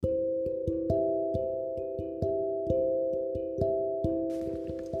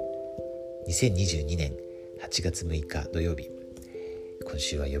2022年8月6日土曜日、今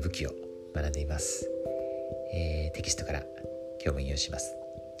週は呼ぶ記を学んでいます。テキストから今日も引用します。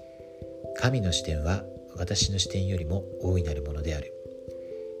神の視点は私の視点よりも大いなるものである。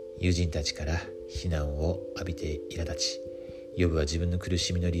友人たちから非難を浴びて苛立ち、ヨブは自分の苦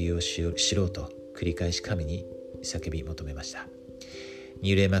しみの理由を知ろうと繰り返し神に叫び求めました。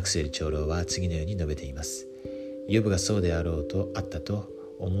ニューレイ・マクスウェル長老は次のように述べています。ヨブがそうであったと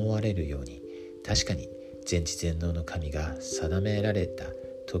思われるように、確かに全知全能の神が定められた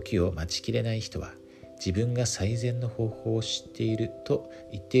時を待ちきれない人は、自分が最善の方法を知っていると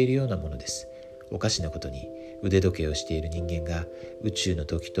言っているようなものです。おかしなことに、腕時計をしている人間が宇宙の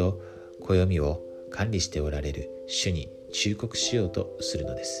時と暦を管理しておられる主に忠告しようとする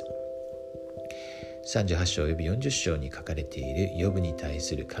のです。38章および40章に書かれているヨブに対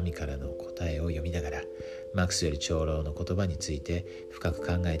する神からの答えを読みながら、マクスウェル長老の言葉について深く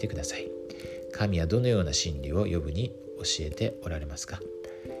考えてください。神はどのような真理をヨブに教えておられますか？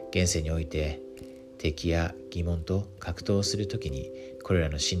現世において敵や疑問と格闘するときに、これら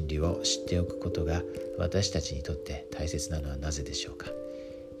の真理を知っておくことが私たちにとって大切なのはなぜでしょうか？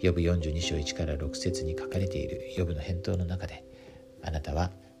ヨブ42章1から6節に書かれているヨブの返答の中で、あなたは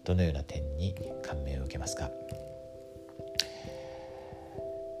どのような点に感銘を受けますか？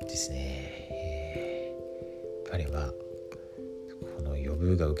ですね。やっぱりこのヨ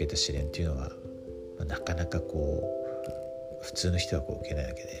ブが受けた試練というのは、なかなか普通の人は受けない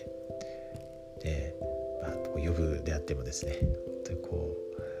わけで、ヨブであってもですね、本当に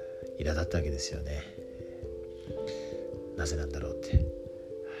苛立ったわけですよね。なぜなんだろうって、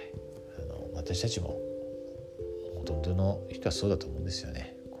私たちもほとんどの人はそうだと思うんですよ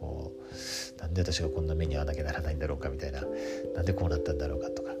ね。なんで私がこんな目に遭わなきゃならないんだろうかみたいな、なんでこうなったんだろうか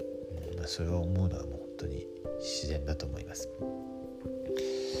とか、それを思うのはもう本当に自然だと思います。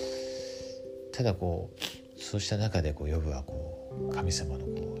ただそうした中でヨブは神様の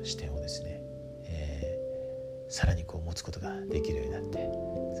視点をですね、さらに持つことができるようになって、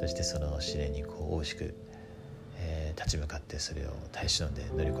そしてその試練に大しく、立ち向かって、それを耐え忍んで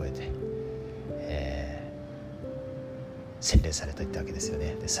乗り越えて、洗練されていったわけですよ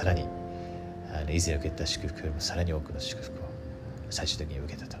ね。でさらに以前受けた祝福よりもさらに多くの祝福を最終的に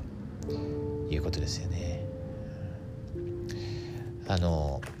受けたということですよね。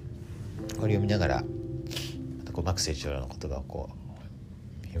これ読みながら、マクスウェル長老の言葉を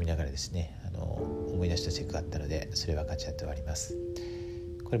読みながらですね、思い出したセリフがあったので、それを分かち合って終わります。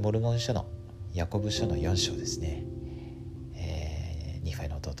これモルモン書のヤコブ書の4章ですね。ニファイ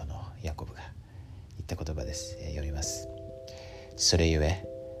の弟のヤコブが言った言葉です。読みます。それゆえ、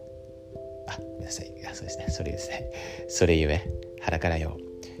それゆえ腹からよ、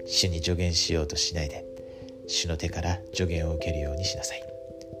主に助言しようとしないで、主の手から助言を受けるようにしなさい。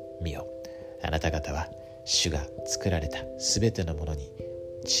見よ、あなた方は主が作られたすべてのものに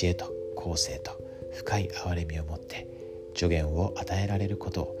知恵と公正と深い憐れみを持って助言を与えられる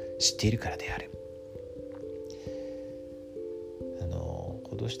ことを知っているからである。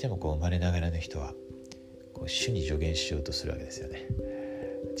どうしても生まれながらの人は主に助言しようとするわけですよね。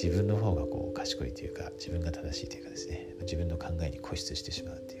自分の方が賢いというか、自分が正しいというかですね、自分の考えに固執してし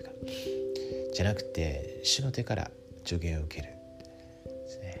まうというか、じゃなくて主の手から助言を受けるで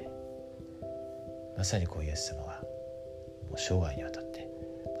すね。まさにイエス様はもう生涯にわたって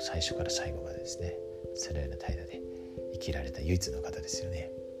最初から最後までですね、そのような態度で生きられた唯一の方ですよね。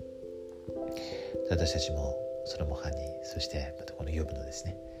私たちもその模範に、そしてまたこのヨブのです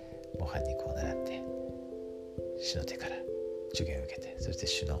ね模範に習って主の手から助言を受けて、そして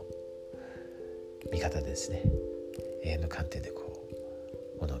主の味方でですね、永遠の観点でも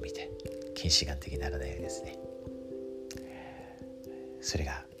のを見て近視眼的にならないようにですね、それ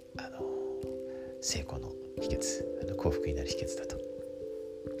が成功の秘訣、幸福になる秘訣だと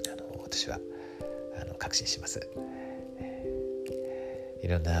私は確信します。い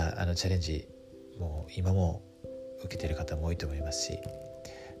ろんなチャレンジも今も受けている方も多いと思いますし、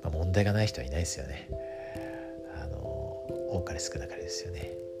問題がない人はいないですよね。多かれ少なかれですよ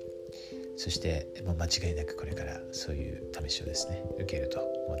ね。そして間違いなくこれからそういう試しをですね受けると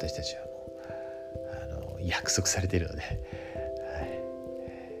私たちはもう約束されているので、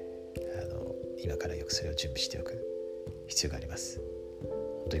今からよくそれを準備しておく必要があります。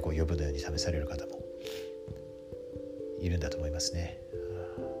本当にヨブのように試される方もいるんだと思いますね。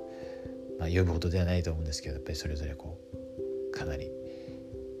ヨブほどではないと思うんですけど、やっぱりそれぞれかなり、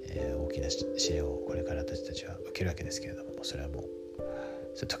大きな試練をこれから私たちは受けるわけですけれども、それはもう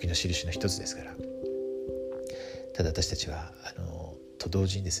それ時の印の一つですから。ただ私たちはと同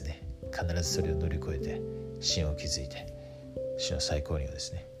時にですね、必ずそれを乗り越えて信を築いて主の最高輪をで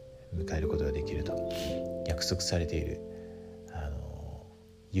すね迎えることができると約束されている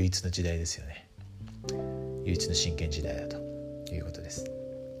唯一の時代ですよね。唯一の真剣時代だということです。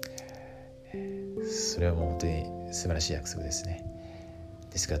それはもう本当に素晴らしい約束ですね。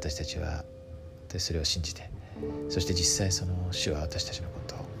ですから私たちはそれを信じて、そして実際その主は私たちのこ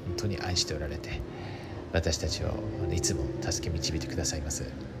とを本当に愛しておられて、私たちをいつも助け導いてくださいます。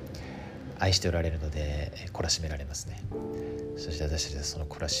愛しておられるので懲らしめられますね。そして私たちはその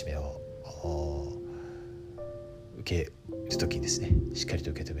懲らしめを受けるときにですね、しっかり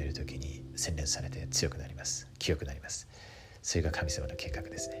と受け止めるときに洗練されて強くなります。清くなります。それが神様の計画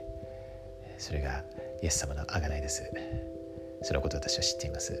ですね。それがイエス様の贖いです。そのことを私は知って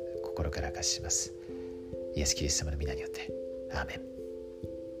います。心から証しします。イエス・キリスト様の皆によって。アーメン。